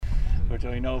We're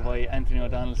joined now by Anthony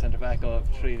O'Donnell, centre-back of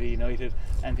Treaty United.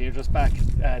 Anthony, you're just back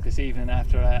this evening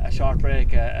after a short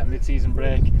break, a mid-season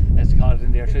break, as they call it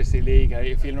in the Electricity League. Are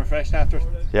you feeling refreshed after it?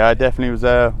 Yeah, it definitely was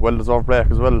a well-deserved break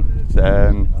as well.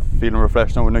 Feeling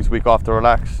refreshed now, a nice week off to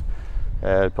relax,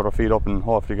 put our feet up and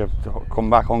hopefully come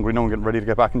back hungry now and getting ready to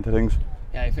get back into things.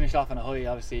 Yeah, you finished off on a high.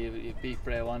 Obviously, you beat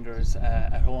Bray Wanderers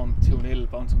at home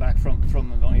 2-0, bouncing back from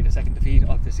only the second defeat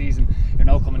of the season. You're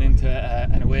now coming into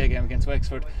an away game against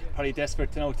Wexford. Probably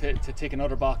desperate to tick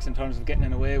another box in terms of getting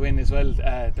an away win as well.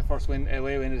 The first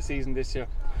away win of the season this year.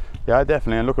 Yeah,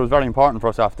 definitely. And look, it was very important for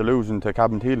us after losing to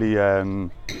Cabinteely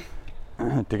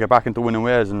to get back into winning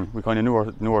ways, and we kind of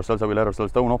knew ourselves that we let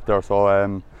ourselves down up there.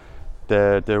 So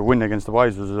the win against the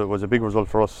boys was a big result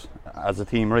for us as a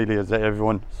team, really, as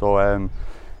everyone. So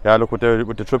yeah, look, with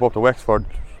the trip up to Wexford,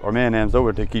 our main aims now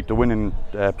were to keep the winning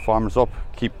performance up,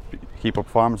 keep our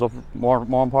performance up more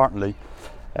importantly.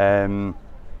 But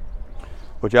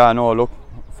yeah, no, look,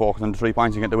 focus on the 3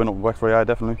 points and get the win up with Wexford. Yeah,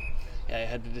 definitely. Yeah, you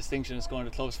had the distinction of scoring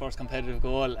the club's first competitive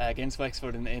goal against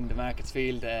Wexford in the Markets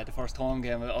Field, the first home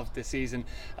game of the season.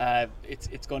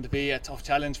 It's going to be a tough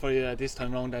challenge for you this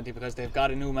time round, Andy, because they've got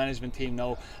a new management team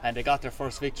now and they got their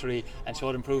first victory and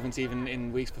showed improvements even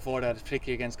in weeks before that,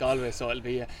 particularly against Galway. So it'll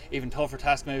be an even tougher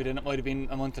task maybe than it might have been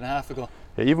a month and a half ago.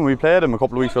 Yeah, even we played them a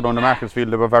couple of weeks ago down the Markets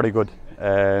Field. They were very good.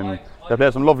 They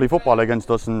played some lovely football against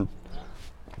us and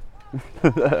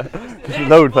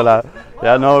loud fella.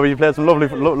 Yeah, no, we played some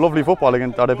lovely football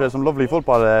against. Or they played some lovely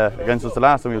football against us the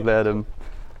last time we played them.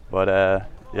 But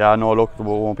yeah, no, look, there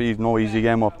won't be no easy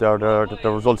game up there.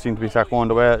 The results seem to be going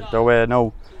their way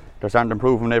now. They're starting to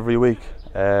improve every week.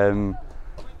 So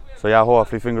yeah,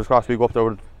 hopefully, fingers crossed, we go up there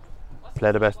with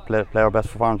play our best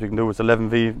performance we can do. It's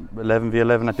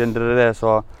 11v11 at the end of the day.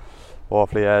 So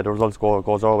hopefully, the results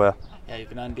goes our way. Yeah, you've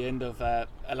been on the end of a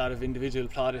lot of individual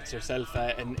plaudits yourself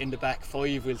in the back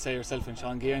five, we'll say, yourself and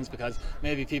Sean Gearns, because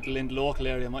maybe people in the local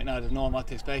area might not have known what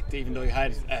to expect, even though you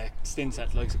had stints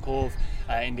at the likes of Cove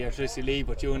in the Electricity League.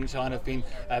 But you and Sean have been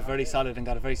very solid and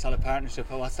got a very solid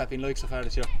partnership. What's that been like so far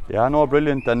this year? Yeah, no,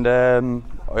 brilliant. And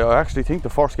I actually think the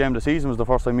first game of the season was the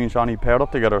first time me and Sean paired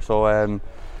up together. So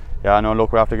yeah, no,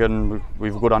 look,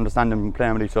 we've a good understanding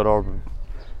playing with each other.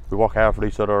 We work hard for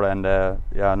each other, and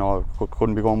yeah, no,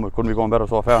 couldn't be going better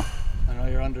so far. I know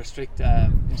you're under strict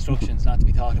instructions not to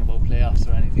be talking about playoffs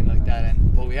or anything like that,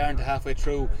 but we aren't halfway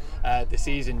through the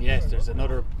season yet. There's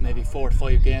another maybe 4 to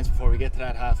 5 games before we get to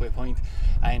that halfway point,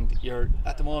 and you're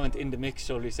at the moment in the mix,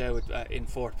 shall we say, in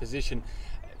 4th position.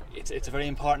 It's a very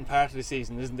important part of the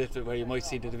season, isn't it, where you might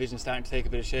see the division starting to take a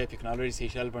bit of shape. You can already see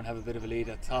Shelbourne have a bit of a lead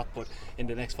at the top, but in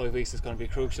the next 5 weeks it's going to be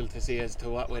crucial to see as to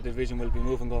what way the division will be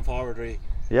moving going forward, really.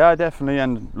 Yeah, definitely.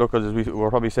 And look, as we were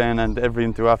probably saying, and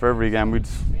after every game we'd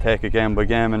take it game by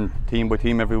game and team by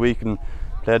team every week and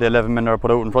play the 11 men that are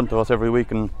put out in front of us every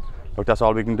week. And look, that's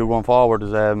all we can do going forward is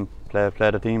play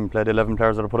the 11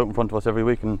 players that are put out in front of us every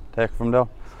week and take it from there.